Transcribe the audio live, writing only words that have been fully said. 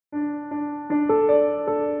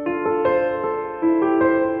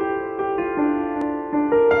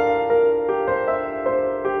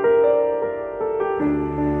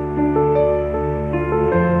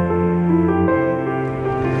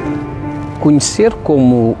Conhecer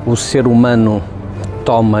como o ser humano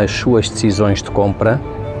toma as suas decisões de compra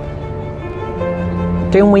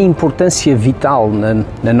tem uma importância vital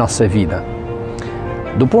na nossa vida,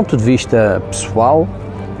 do ponto de vista pessoal,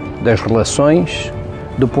 das relações,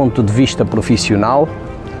 do ponto de vista profissional,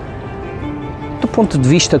 do ponto de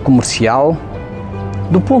vista comercial,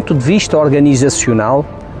 do ponto de vista organizacional.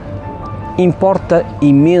 Importa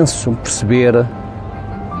imenso perceber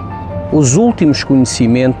os últimos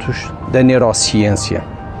conhecimentos da neurociência.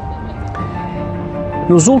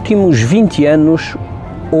 Nos últimos 20 anos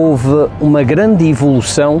houve uma grande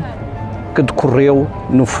evolução que decorreu,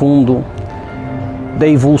 no fundo, da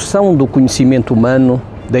evolução do conhecimento humano,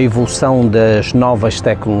 da evolução das novas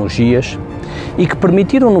tecnologias e que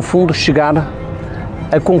permitiram, no fundo, chegar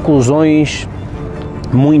a conclusões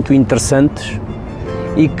muito interessantes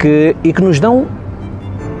e que nos dão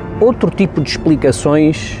outro tipo de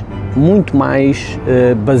explicações muito mais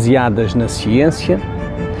baseadas na ciência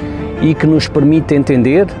e que nos permite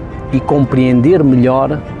entender e compreender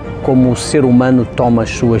melhor como o ser humano toma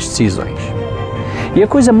as suas decisões. E a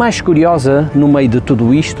coisa mais curiosa no meio de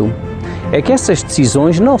tudo isto é que essas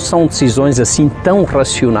decisões não são decisões assim tão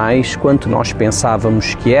racionais quanto nós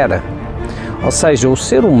pensávamos que era. Ou seja, o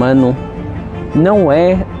ser humano não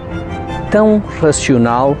é tão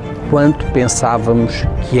racional quanto pensávamos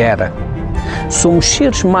que era. Somos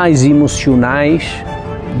seres mais emocionais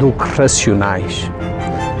do que racionais.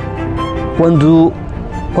 Quando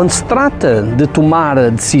se trata de tomar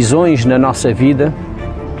decisões na nossa vida,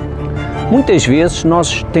 muitas vezes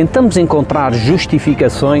nós tentamos encontrar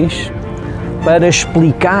justificações para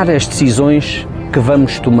explicar as decisões que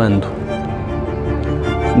vamos tomando.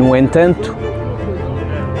 No entanto,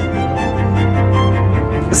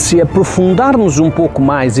 se aprofundarmos um pouco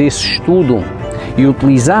mais esse estudo e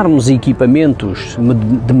utilizarmos equipamentos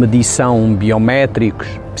de medição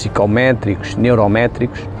biométricos, psicométricos,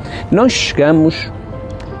 neurométricos, nós chegamos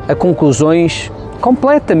a conclusões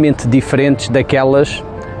completamente diferentes daquelas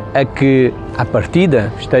a que, à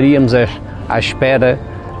partida, estaríamos à espera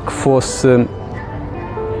que fosse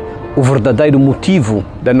o verdadeiro motivo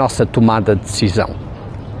da nossa tomada de decisão.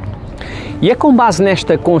 E é com base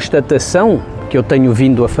nesta constatação que eu tenho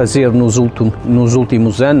vindo a fazer nos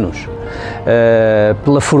últimos anos,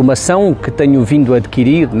 pela formação que tenho vindo a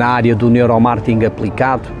adquirir na área do neuromarketing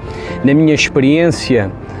aplicado, na minha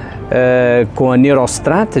experiência com a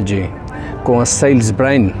Neurostrategy, com a Sales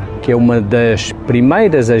Brain, que é uma das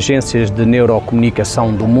primeiras agências de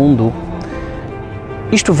neurocomunicação do mundo,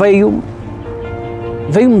 isto veio-me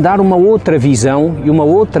dar uma outra visão e uma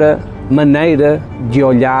outra maneira de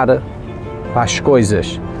olhar para as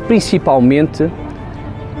coisas, principalmente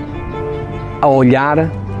a olhar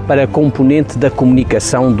para a componente da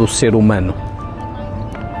comunicação do ser humano.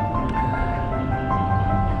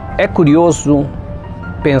 É curioso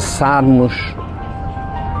pensarmos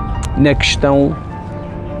na questão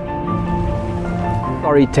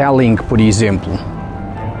storytelling, por exemplo.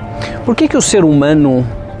 Por que o ser humano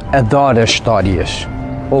adora histórias?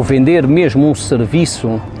 Ou vender mesmo um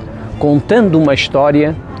serviço contando uma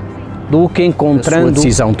história do que encontrando a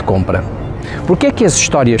decisão de compra? Por que é que as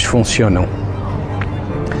histórias funcionam?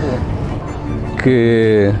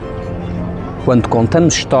 Que quando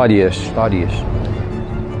contamos histórias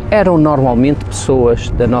eram normalmente pessoas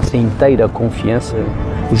da nossa inteira confiança,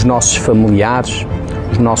 os nossos familiares,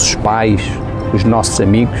 os nossos pais, os nossos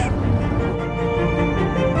amigos.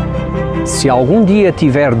 Se algum dia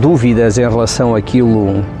tiver dúvidas em relação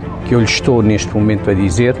àquilo que eu lhe estou neste momento a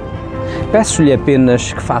dizer, peço-lhe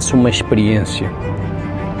apenas que faça uma experiência.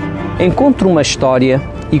 Encontre uma história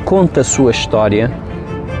e conte a sua história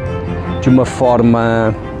de uma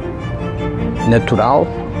forma natural,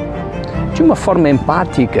 de uma forma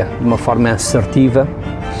empática, de uma forma assertiva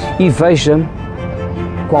e veja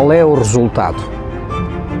qual é o resultado.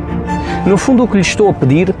 No fundo, o que lhe estou a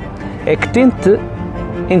pedir é que tente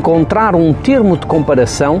encontrar um termo de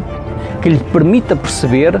comparação que lhe permita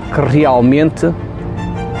perceber que realmente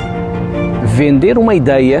vender uma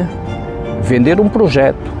ideia, vender um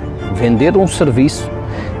projeto, vender um serviço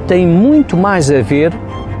tem muito mais a ver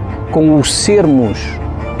com o sermos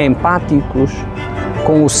empáticos,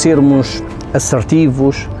 com o sermos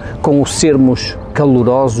assertivos, com o sermos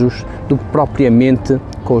calorosos, do que propriamente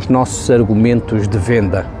com os nossos argumentos de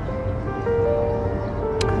venda.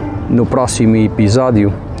 No próximo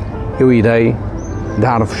episódio eu irei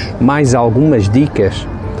dar-vos mais algumas dicas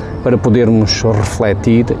para podermos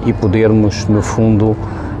refletir e podermos, no fundo,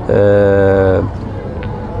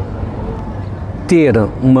 ter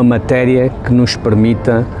uma matéria que nos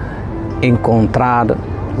permita encontrar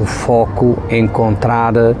o foco,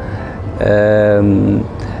 encontrar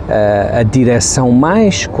a direção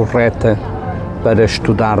mais correta para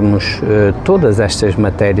estudarmos todas estas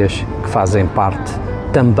matérias que fazem parte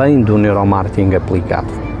também do neuromarketing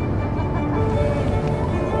aplicado.